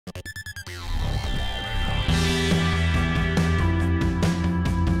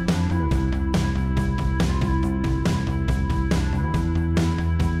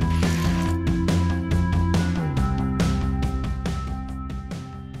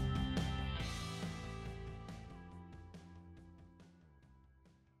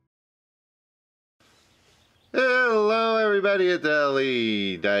everybody, it's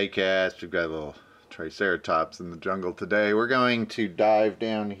Ellie Diecast. We've got a little Triceratops in the jungle today. We're going to dive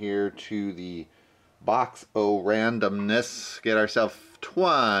down here to the box o' randomness, get ourselves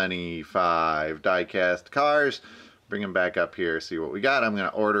 25 diecast cars, bring them back up here, see what we got. I'm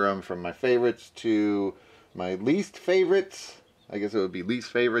going to order them from my favorites to my least favorites. I guess it would be least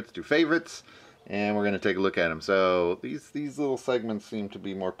favorites to favorites. And we're going to take a look at them. So these little segments seem to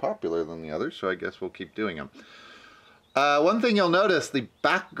be more popular than the others, so I guess we'll keep doing them. One thing you'll notice, the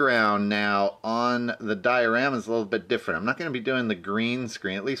background now on the diorama is a little bit different. I'm not going to be doing the green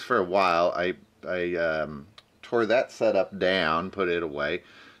screen, at least for a while. I tore that setup down, put it away,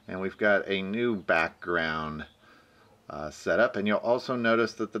 and we've got a new background setup. And you'll also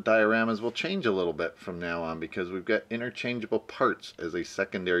notice that the dioramas will change a little bit from now on because we've got interchangeable parts as a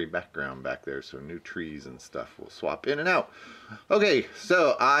secondary background back there. So new trees and stuff will swap in and out. Okay,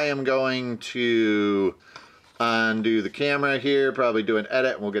 so I am going to undo the camera here, probably do an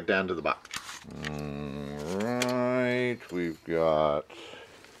edit, and we'll get down to the box. Alright, we've got...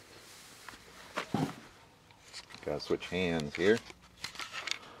 Gotta switch hands here.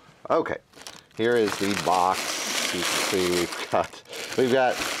 Okay, here is the box. You can see we've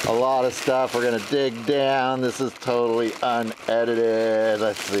got a lot of stuff. We're gonna dig down. This is totally unedited.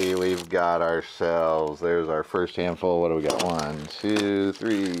 Let's see, we've got ourselves, there's our first handful. What do we got? 1, 2,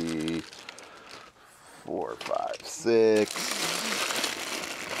 3, 4, 5, 6,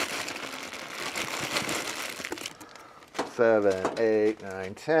 7, 8,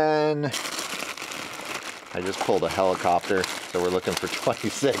 9, 10. I just pulled a helicopter, so we're looking for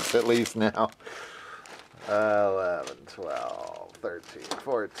 26 at least now. 11, 12, 13,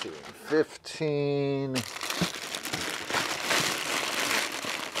 14, 15.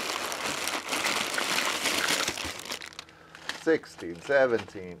 16,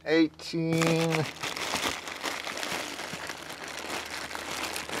 17, 18.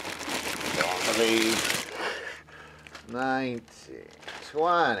 19,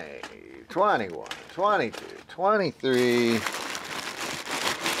 20, 21, 22, 23,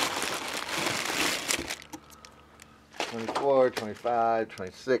 24, 25,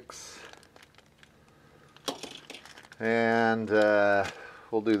 26, and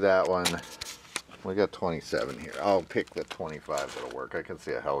we'll do that one. We got 27 here. I'll pick the 25 that'll work. I can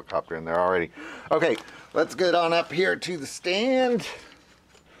see a helicopter in there already. Okay, let's get on up here to the stand.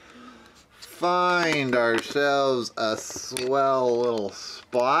 Find ourselves a swell little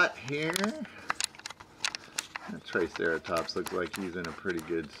spot here. That Triceratops looks like he's in a pretty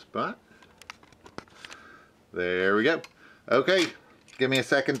good spot. There we go. Okay, give me a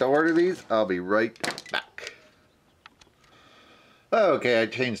second to order these. I'll be right back. Okay, I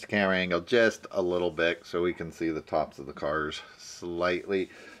changed the camera angle just a little bit so we can see the tops of the cars slightly.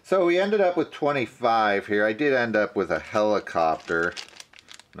 So we ended up with 25 here. I did end up with a helicopter.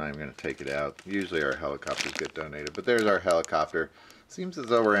 I'm not even going to take it out. Usually our helicopters get donated, but there's our helicopter. Seems as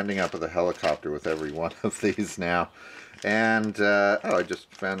though we're ending up with a helicopter with every one of these now. And, oh, I just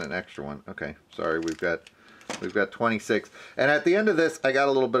found an extra one. Okay, sorry, we've got 26. And at the end of this, I got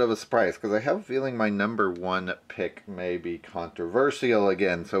a little bit of a surprise because I have a feeling my number one pick may be controversial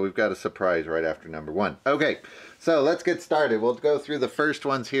again. So we've got a surprise right after number one. Okay, so let's get started. We'll go through the first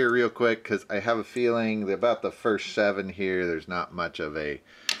ones here real quick because I have a feeling that about the first 7 here, there's not much of a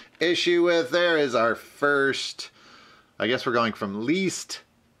issue with. There is our first, I guess we're going from least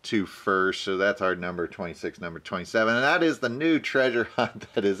to first, so that's our number 26, number 27, and that is the new treasure hunt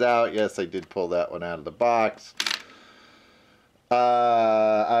that is out. Yes, I did pull that one out of the box.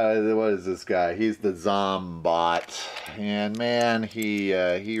 What is this guy? He's the Zombot, and man, he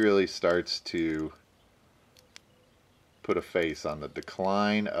really starts to put a face on the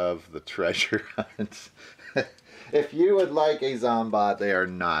decline of the treasure hunt. If you would like a Zombot, they are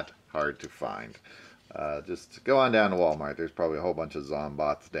not hard to find. Just go on down to Walmart. There's probably a whole bunch of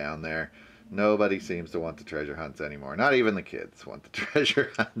Zombots down there. Nobody seems to want the treasure hunts anymore. Not even the kids want the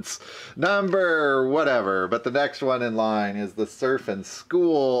treasure hunts. Number whatever. But the next one in line is the Surf and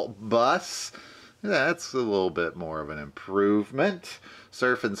School Bus. That's a little bit more of an improvement.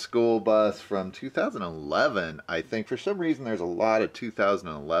 Surf and School Bus from 2011. I think for some reason there's a lot of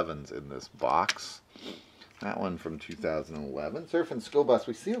 2011s in this box. That one from 2011. Surf and School Bus,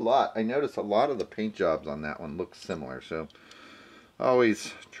 we see a lot. I notice a lot of the paint jobs on that one look similar, so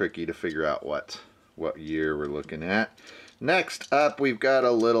always tricky to figure out what year we're looking at. Next up, we've got a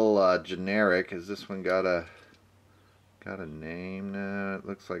little generic. Has this one got a name now? It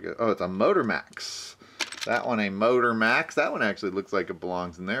looks like oh, it's a Motor Max. That one a Motor Max. That one actually looks like it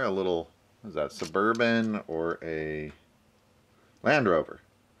belongs in there. A little, what is that, Suburban or a Land Rover?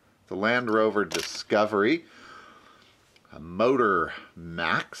 The Land Rover Discovery. a Motor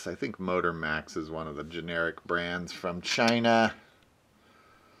Max. I think Motor Max is one of the generic brands from China.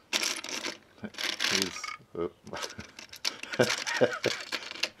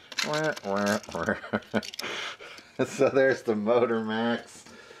 So there's the Motor Max.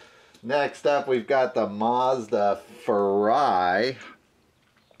 Next up, we've got the Mazda Farai.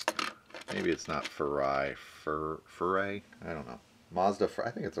 Maybe it's not Farai. Farai? I don't know. Mazda, I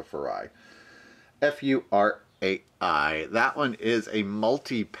think it's a Farai. F-U-R-A-I. That one is a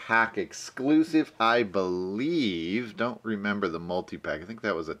multi-pack exclusive, I believe. Don't remember the multi-pack. I think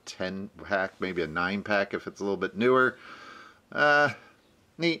that was a 10-pack, maybe a 9-pack if it's a little bit newer.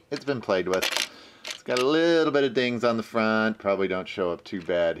 Neat. It's been played with. It's got a little bit of dings on the front. Probably don't show up too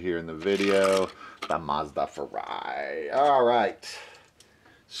bad here in the video. The Mazda Farai. All right.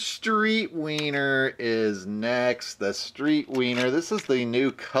 Street Wiener is next. The Street Wiener. This is the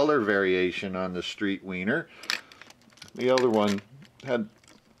new color variation on the Street Wiener. The other one had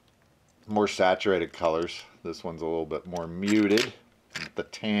more saturated colors. This one's a little bit more muted. The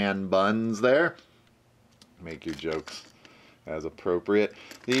tan buns there. Make your jokes as appropriate.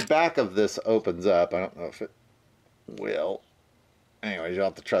 The back of this opens up. I don't know if it will. Anyways, you'll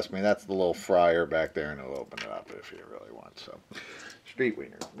have to trust me. That's the little fryer back there, and it'll open it up if you really want. So, Street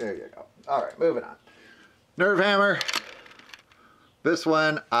Wiener. There you go. All right, moving on. Nerve Hammer. This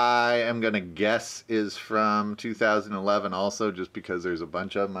one I am going to guess is from 2011 also, just because there's a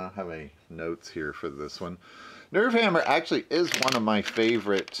bunch of them. I don't have any notes here for this one. Nerve Hammer actually is one of my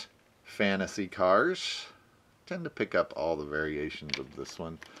favorite fantasy cars. I tend to pick up all the variations of this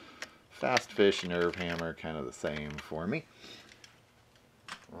one. Fast Fish, Nerve Hammer, kind of the same for me.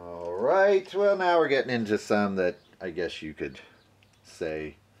 All right, well now we're getting into some that I guess you could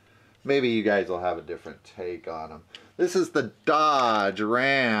say maybe you guys will have a different take on them. This is the Dodge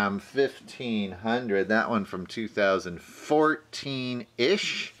Ram 1500. That one from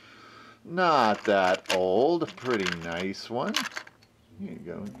 2014-ish. Not that old. Pretty nice one. Here you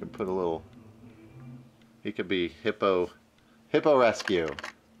go. You can put a little... He could be Hippo Rescue.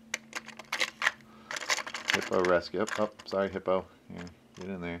 Hippo Rescue. Oh, sorry, Hippo. Here, get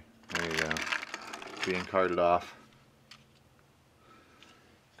in there. There you go. Being carted off.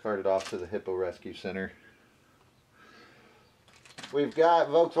 Carted off to the Hippo Rescue Center. We've got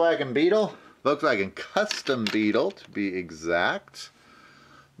Volkswagen Beetle. Volkswagen Custom Beetle, to be exact.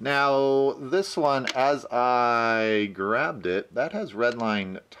 Now, this one, as I grabbed it, that has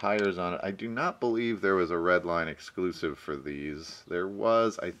Redline tires on it. I do not believe there was a Redline exclusive for these. There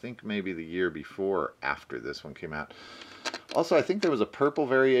was, I think, maybe the year before or after this one came out. Also, I think there was a purple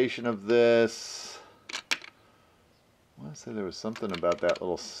variation of this. I want to say there was something about that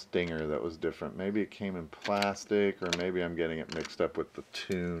little stinger that was different. Maybe it came in plastic, or maybe I'm getting it mixed up with the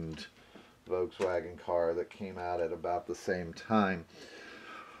tuned Volkswagen car that came out at about the same time.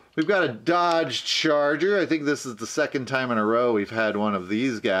 We've got a Dodge Charger. I think this is the second time in a row we've had one of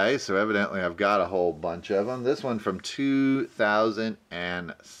these guys, so evidently I've got a whole bunch of them. This one from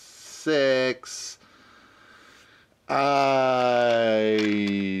 2006.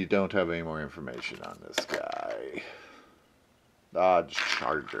 I don't have any more information on this guy. Dodge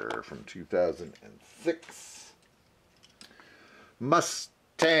Charger from 2006.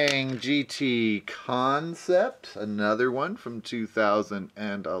 Mustang GT Concept, another one from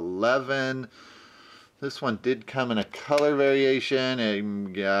 2011. This one did come in a color variation,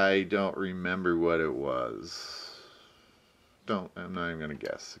 and I don't remember what it was. I'm not even gonna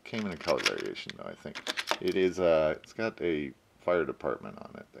guess. It came in a color variation though, I think. It is it's got a fire department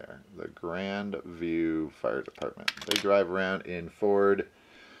on it there. The Grand View Fire Department. They drive around in Ford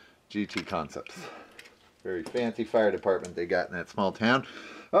GT Concepts. Very fancy fire department they got in that small town.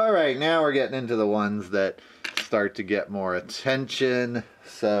 All right, now we're getting into the ones that start to get more attention.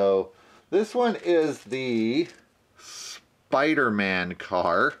 So this one is the Spider-Man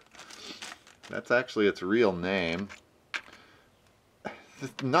car. That's actually its real name.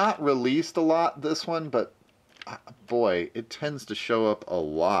 It's not released a lot, this one, but boy, it tends to show up a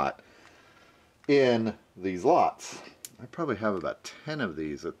lot in these lots. I probably have about 10 of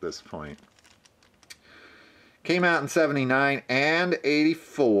these at this point. Came out in 79 and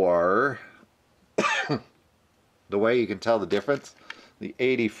 84. The way you can tell the difference, the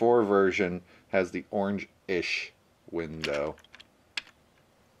 84 version has the orange-ish window.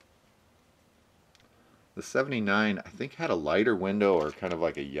 The 79, I think, had a lighter window or kind of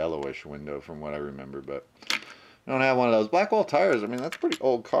like a yellowish window from what I remember, but I don't have one of those. Blackwall tires, I mean, that's a pretty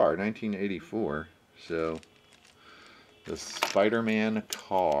old car, 1984. So, the Spider-Man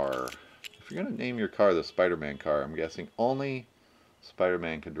car. If you're going to name your car the Spider-Man car, I'm guessing only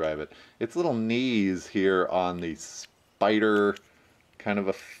Spider-Man could drive it. Its little knees here on the spider kind of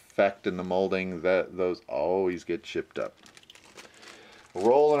effect in the molding, those always get chipped up.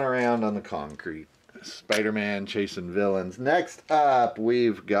 Rolling around on the concrete. Spider-Man chasing villains. Next up,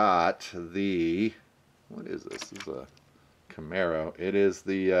 we've got the, what is this? This is a Camaro. It is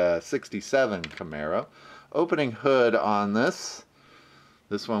the 67 Camaro. Opening hood on this.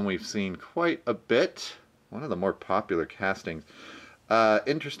 This one we've seen quite a bit. One of the more popular castings.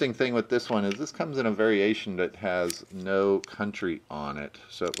 Interesting thing with this one is this comes in a variation that has no country on it.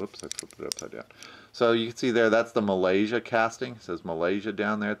 So, whoops, I flipped it upside down. So you can see there, that's the Malaysia casting. It says Malaysia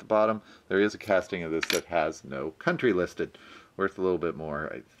down there at the bottom. There is a casting of this that has no country listed. Worth a little bit more,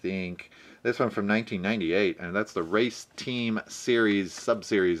 I think. This one from 1998, and that's the Race Team Series,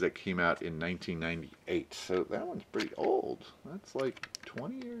 sub-series that came out in 1998. So that one's pretty old. That's like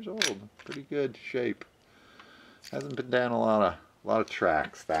 20 years old. Pretty good shape. Hasn't been down a lot of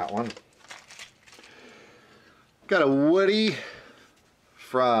tracks, that one. Got a Woody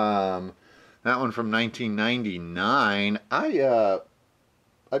from, that one from 1999.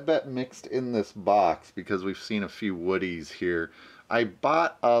 I bet mixed in this box, because we've seen a few Woodies here. I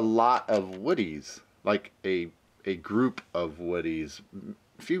bought a lot of Woodies, like a group of Woodies,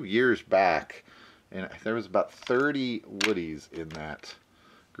 a few years back, and there was about 30 Woodies in that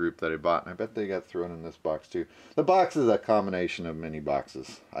group that I bought, and I bet they got thrown in this box too. The box is a combination of mini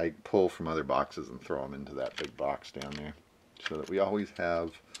boxes. I pull from other boxes and throw them into that big box down there, so that we always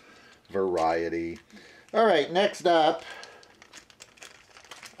have variety. All right, next up,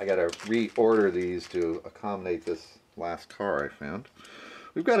 I gotta reorder these to accommodate this last car I found.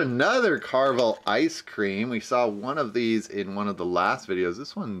 We've got another Carvel ice cream. We saw one of these in one of the last videos.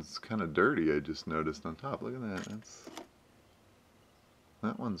 This one's kind of dirty, I just noticed on top. Look at that.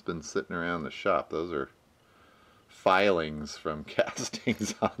 That one's been sitting around the shop. Those are filings from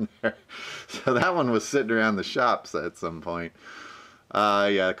castings on there. So that one was sitting around the shops at some point.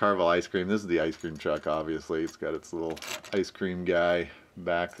 Yeah, Carvel ice cream. This is the ice cream truck, obviously. It's got its little ice cream guy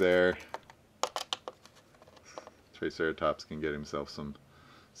back there. Triceratops can get himself some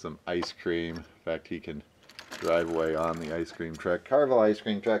ice cream. In fact, he can drive away on the ice cream truck. Carvel ice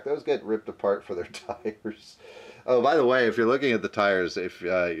cream truck. Those get ripped apart for their tires. Oh, by the way, if you're looking at the tires, if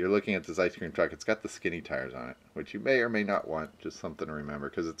you're looking at this ice cream truck, it's got the skinny tires on it, which you may or may not want. Just something to remember,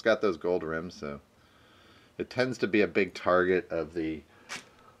 because it's got those gold rims, so it tends to be a big target of the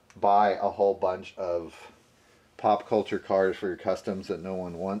buy a whole bunch of pop culture cars for your customs that no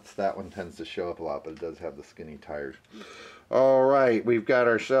one wants. That one tends to show up a lot, but it does have the skinny tires. All right, we've got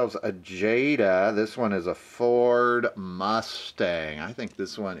ourselves a Jada. This one is a Ford Mustang. I think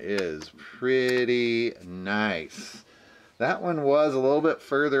this one is pretty nice. That one was a little bit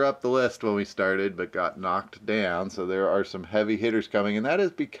further up the list when we started, but got knocked down. So there are some heavy hitters coming, and that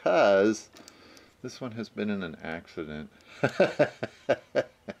is because this one has been in an accident.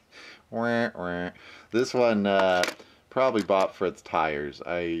 This one probably bought for its tires.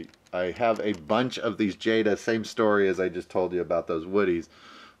 I have a bunch of these Jada, same story as I just told you about those Woodies.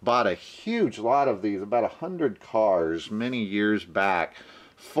 Bought a huge lot of these, about 100 cars, many years back.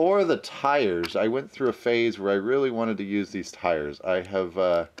 For the tires, I went through a phase where I really wanted to use these tires. I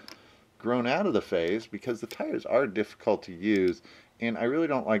have grown out of the phase because the tires are difficult to use, and I really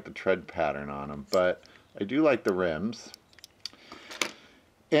don't like the tread pattern on them, but I do like the rims.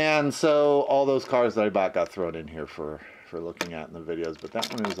 And so all those cars that I bought got thrown in here for looking at in the videos, but that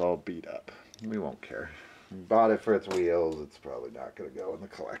one is all beat up. We won't care. We bought it for its wheels. It's probably not going to go in the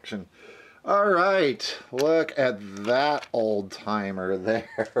collection. All right, look at that old timer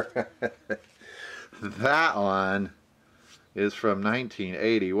there. That one is from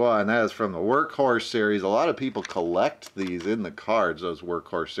 1981. That is from the Workhorse series. A lot of people collect these in the cards, those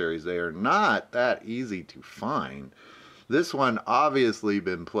Workhorse series. They are not that easy to find. This one obviously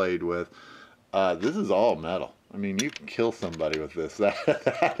been played with. This is all metal. I mean, you can kill somebody with this.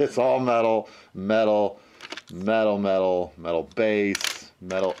 That is all metal, metal, metal, metal, metal base,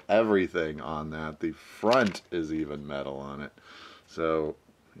 metal everything on that. The front is even metal on it. So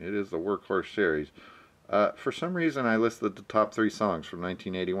it is the Workhorse series. For some reason, I listed the top 3 songs from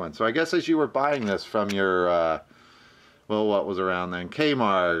 1981. So I guess as you were buying this from your, well, what was around then?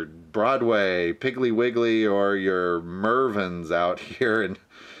 Kmart, Broadway, Piggly Wiggly, or your Mervyn's out here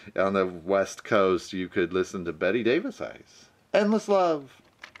on the West Coast, you could listen to Betty Davis Eyes, Endless Love,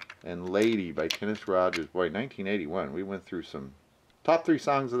 and Lady by Kenneth Rogers. Boy, 1981, we went through some top 3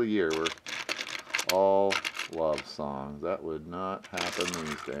 songs of the year were all love songs. That would not happen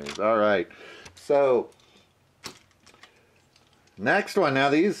these days. All right, so next one. Now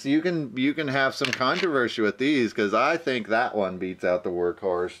these, you can have some controversy with these, because I think that one beats out the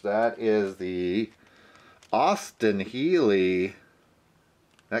Workhorse. That is the Austin Healey.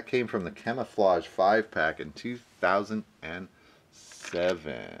 That came from the Camouflage 5-pack in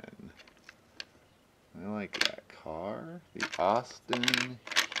 2007. I like that car. The Austin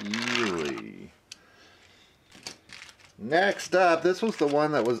Healey. Next up, this was the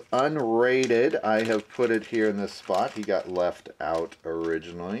one that was unrated. I have put it here in this spot. He got left out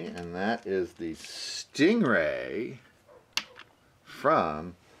originally, and that is the Stingray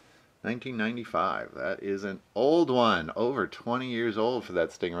from 1995. That is an old one, over 20 years old for that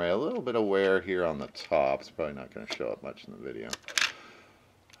Stingray. A little bit of wear here on the top. It's probably not going to show up much in the video.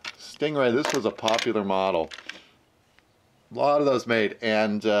 Stingray, this was a popular model. A lot of those made,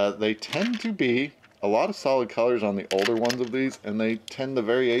 and they tend to be a lot of solid colors on the older ones of these, and the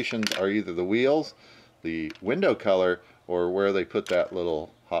variations are either the wheels, the window color, or where they put that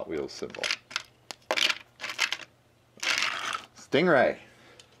little Hot Wheels symbol. Stingray.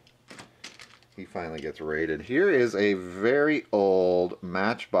 He finally gets rated. Here is a very old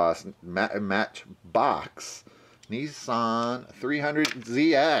Matchbox Nissan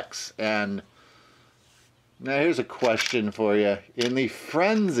 300ZX, and now here's a question for you. In the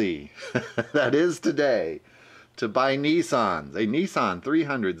frenzy that is today to buy Nissans, a Nissan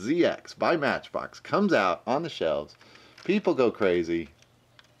 300ZX by Matchbox comes out on the shelves. People go crazy.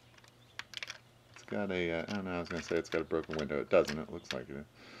 It's got a, I don't know, I was going to say it's got a broken window. It doesn't. It looks like it.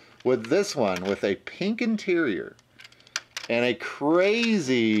 With this one, with a pink interior and a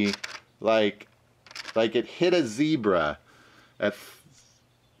crazy, like it hit a zebra at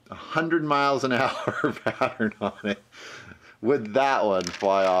 100 miles an hour pattern on it, would that one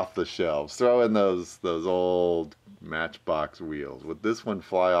fly off the shelves? Throw in those old Matchbox wheels. Would this one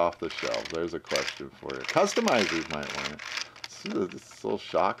fly off the shelves? There's a question for you. Customizers might want it. This little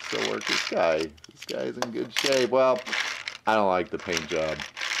shock still works. This guy's in good shape. Well, I don't like the paint job.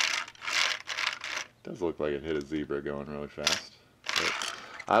 It does look like it hit a zebra going really fast. But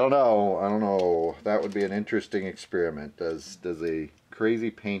I don't know. That would be an interesting experiment. Does a crazy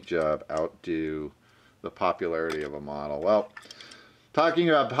paint job outdo the popularity of a model? Well, talking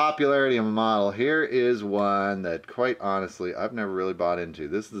about popularity of a model, here is one that quite honestly I've never really bought into.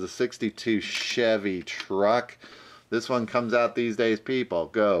 This is a 62 Chevy truck. This one comes out these days. People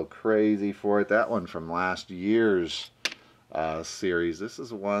go crazy for it. That one from last year's series. This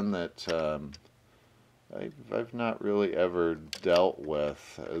is one that I've not really ever dealt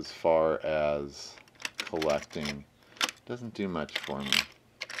with as far as collecting. Doesn't do much for me.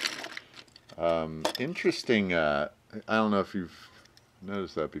 Interesting, I don't know if you've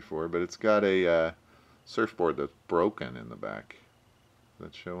noticed that before, but it's got a surfboard that's broken in the back. Does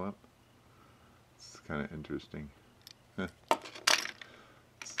that show up? It's kind of interesting. It's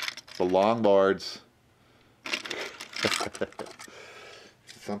the longboards.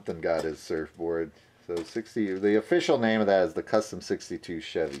 Something got his surfboard. So the official name of that is the Custom 62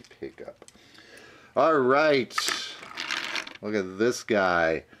 Chevy pickup. All right. Look at this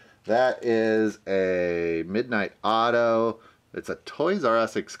guy. That is a Midnight Auto. It's a Toys R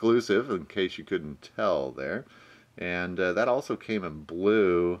Us exclusive, in case you couldn't tell there. And that also came in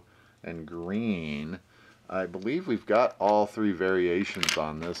blue and green. I believe we've got all three variations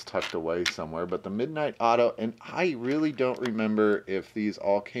on this tucked away somewhere. But the Midnight Auto, and I really don't remember if these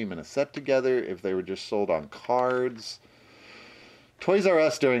all came in a set together, if they were just sold on cards. Toys R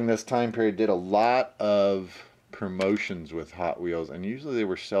Us during this time period did a lot of promotions with Hot Wheels, and usually they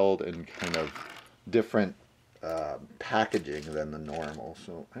were sold in kind of different packaging than the normal,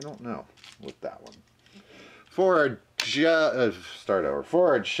 so I don't know with that one. Ford Shelby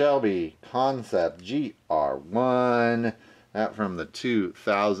Concept GR1, that from the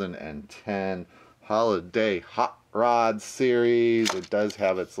 2010 Holiday Hot Rod series. It does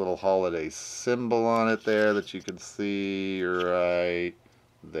have its little holiday symbol on it there that you can see right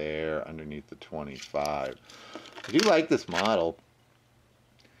there underneath the 25. I do like this model.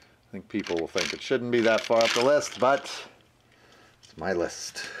 I think people will think it shouldn't be that far up the list, but it's my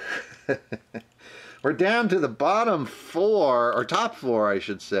list. We're down to the bottom four, or top four, I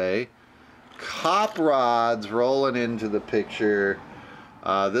should say. Cop rods rolling into the picture.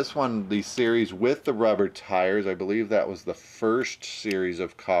 This one, the series with the rubber tires, I believe that was the first series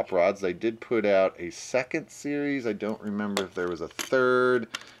of cop rods. They did put out a second series. I don't remember if there was a third,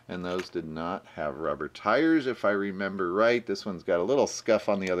 and those did not have rubber tires, if I remember right. This one's got a little scuff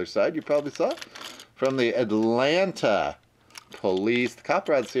on the other side. You probably saw it from the Atlanta Police. The cop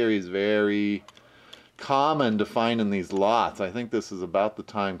rod series, very common to find in these lots. I think this is about the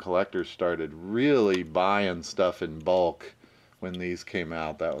time collectors started really buying stuff in bulk. When these came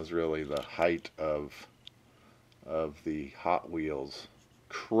out, that was really the height of the Hot Wheels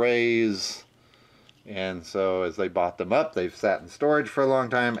craze. And so as they bought them up, they've sat in storage for a long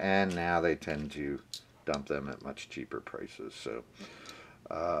time, and now they tend to dump them at much cheaper prices. So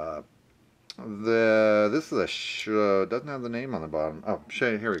this is a show, doesn't have the name on the bottom. Oh,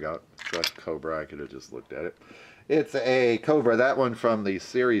 here we go. That's Cobra. I could have just looked at it. It's a Cobra. That one from the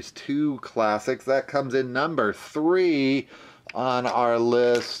Series 2 Classics. That comes in number 3 on our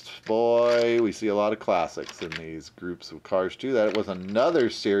list. Boy, we see a lot of classics in these groups of cars too. That was another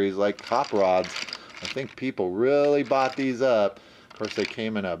series like Cop Rods. I think people really bought these up. Of course, they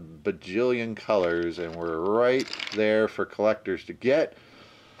came in a bajillion colors and were right there for collectors to get.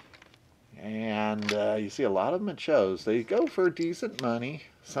 And you see a lot of them at shows. They go for decent money,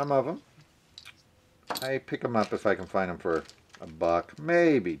 some of them. I pick them up if I can find them for $1,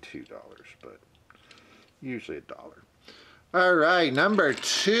 maybe $2, but usually $1. All right, number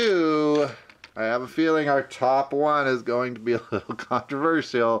 2. I have a feeling our top one is going to be a little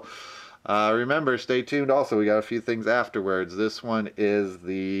controversial. Remember, stay tuned. Also, we got a few things afterwards. This one is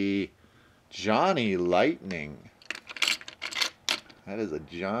the Johnny Lightning. That is a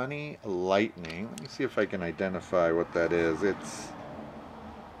Johnny Lightning. Let me see if I can identify what that is. It's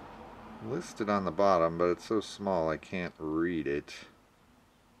listed on the bottom, but it's so small I can't read it.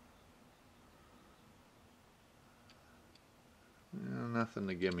 Nothing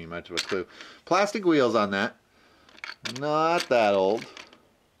to give me much of a clue. Plastic wheels on that. Not that old.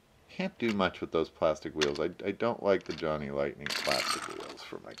 Can't do much with those plastic wheels. I don't like the Johnny Lightning plastic wheels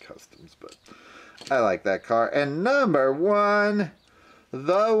for my customs, but I like that car. And number 1,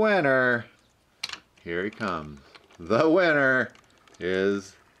 the winner. Here he comes. The winner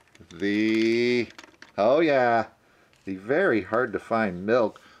is the, oh yeah, the very hard to find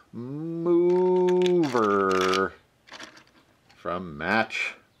milk mover from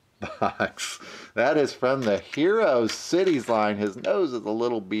Matchbox. That is from the Hero Cities line. His nose is a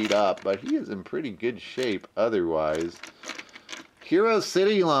little beat up, but he is in pretty good shape otherwise. Hero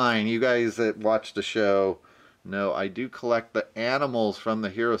City line, you guys that watch the show know I do collect the animals from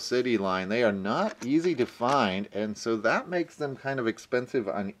the Hero City line. They are not easy to find, and so that makes them kind of expensive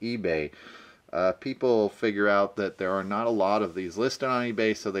on eBay. People figure out that there are not a lot of these listed on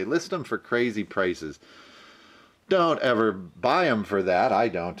eBay, so they list them for crazy prices. Don't ever buy them for that. I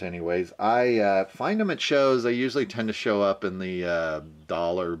don't anyways. I find them at shows. They usually tend to show up in the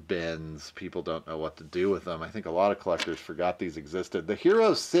dollar bins. People don't know what to do with them. I think a lot of collectors forgot these existed. The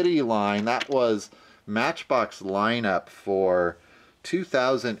Hero City line, that was Matchbox lineup for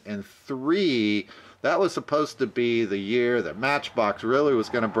 2003. That was supposed to be the year that Matchbox really was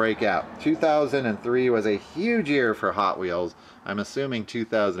going to break out. 2003 was a huge year for Hot Wheels. I'm assuming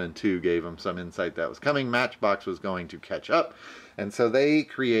 2002 gave them some insight that was coming. Matchbox was going to catch up. And so they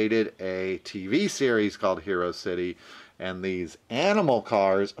created a TV series called Hero City. And these animal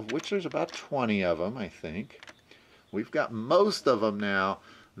cars, of which there's about 20 of them, I think. We've got most of them now.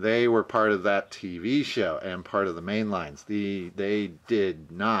 They were part of that TV show and part of the main lines. They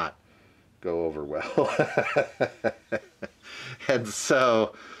did not go over well. And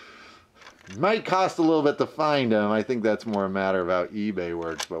so it might cost a little bit to find them. I think that's more a matter of how eBay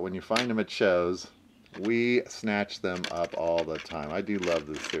works. But when you find them at shows, we snatch them up all the time. I do love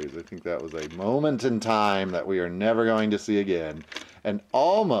this series. I think that was a moment in time that we are never going to see again. And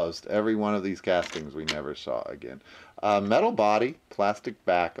almost every one of these castings we never saw again. Metal body, plastic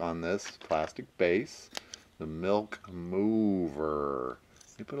back on this, plastic base. The Milk Mover.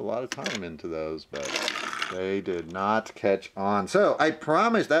 They put a lot of time into those, but they did not catch on. So I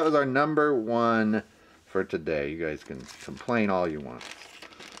promise that was our number 1 for today. You guys can complain all you want.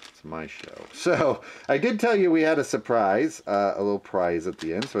 It's my show. So I did tell you we had a surprise, a little prize at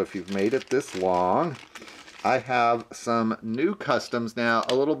the end. So if you've made it this long, I have some new customs now.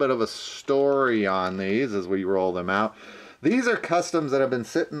 A little bit of a story on these as we roll them out. These are customs that have been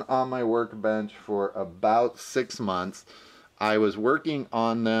sitting on my workbench for about 6 months. I was working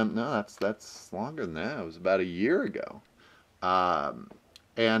on them. No, that's longer than that. It was about a year ago.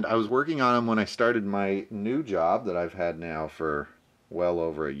 And I was working on them when I started my new job that I've had now for well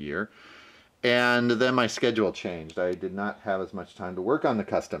over a year. And then my schedule changed. I did not have as much time to work on the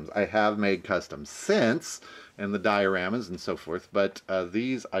customs. I have made customs since, and the dioramas and so forth, but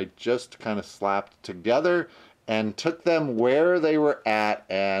these I just kind of slapped together and took them where they were at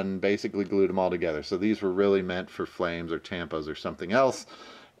and basically glued them all together. So these were really meant for flames or tampos or something else.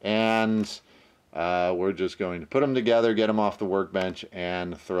 And we're just going to put them together, get them off the workbench,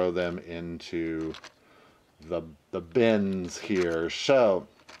 and throw them into the bins here. So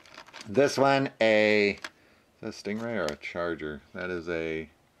this one, is that a Stingray or a Charger? That is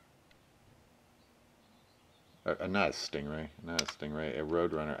not a Stingray, a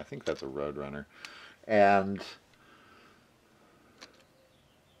Roadrunner. I think that's a Roadrunner. And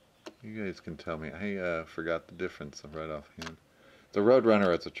you guys can tell me. I forgot the difference right offhand. It's a Roadrunner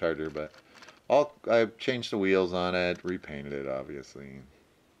or it's a Charger, but I've changed the wheels on it, repainted it, obviously.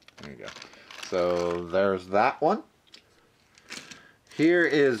 There you go. So there's that one. Here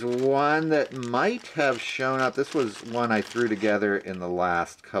is one that might have shown up. This was one I threw together in the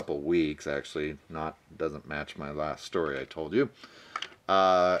last couple weeks, actually. Doesn't match my last story I told you.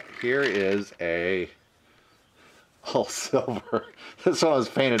 Here is a all silver. This one was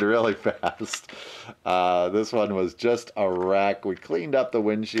painted really fast. This one was just a wreck. We cleaned up the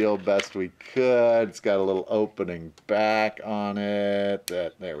windshield best we could. It's got a little opening back on it.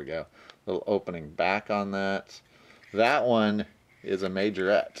 There we go. Little opening back on that. That one is a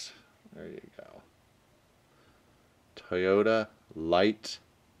majorette. There you go. Toyota Light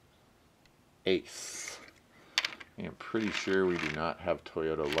Ace. I'm pretty sure we do not have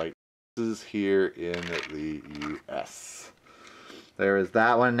Toyota Light Aces here in the US. There is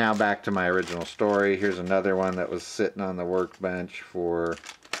that one. Now back to my original story. Here's another one that was sitting on the workbench for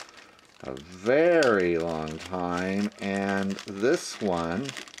a very long time. And this one,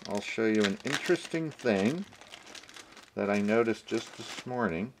 I'll show you an interesting thing that I noticed just this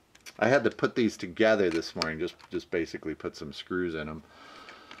morning. I had to put these together this morning, just basically put some screws in them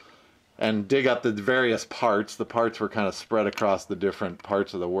and dig up the various parts. The parts were kind of spread across the different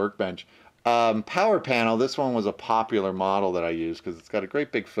parts of the workbench. Power panel, this one was a popular model that I used because it's got a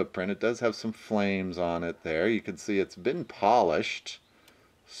great big footprint. It does have some flames on it there. You can see it's been polished.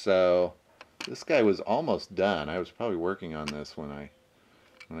 So this guy was almost done. I was probably working on this when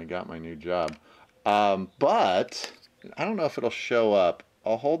I got my new job. But I don't know if it'll show up.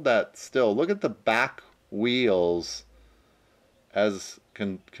 I'll hold that still. Look at the back wheels as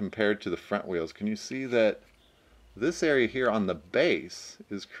compared to the front wheels. Can you see that this area here on the base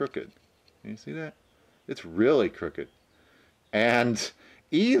is crooked? Can you see that? It's really crooked. And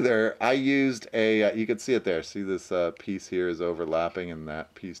either I used a, you can see it there. See this piece here is overlapping and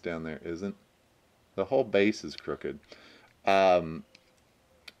that piece down there isn't? The whole base is crooked.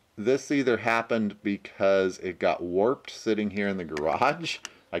 This either happened because it got warped sitting here in the garage.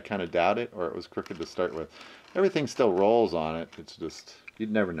 I kind of doubt it, or it was crooked to start with. Everything still rolls on it. It's just,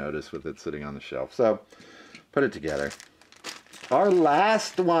 you'd never notice with it sitting on the shelf. So, put it together. Our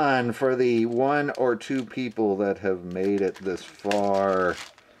last one for the 1 or 2 people that have made it this far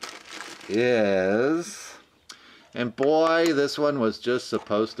is, and boy, this one was just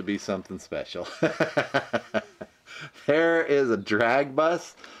supposed to be something special. There is a drag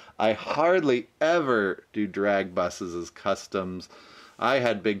bus. I hardly ever do drag buses as customs. I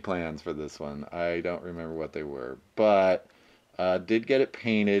had big plans for this one. I don't remember what they were, but did get it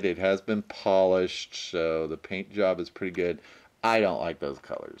painted. It has been polished, so the paint job is pretty good. I don't like those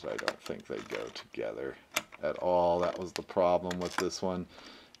colors. I don't think they go together at all. That was the problem with this one.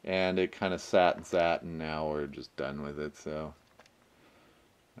 And it kind of sat and sat, and now we're just done with it. So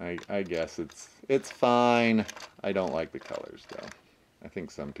I guess it's fine. I don't like the colors, though. I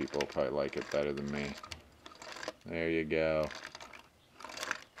think some people probably like it better than me. There you go.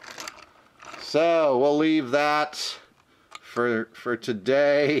 So we'll leave that for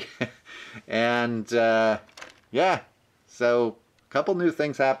today. And yeah. So, a couple new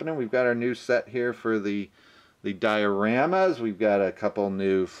things happening. We've got our new set here for the dioramas. We've got a couple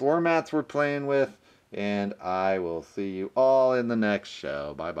new floor mats we're playing with. And I will see you all in the next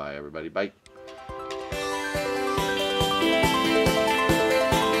show. Bye-bye, everybody. Bye.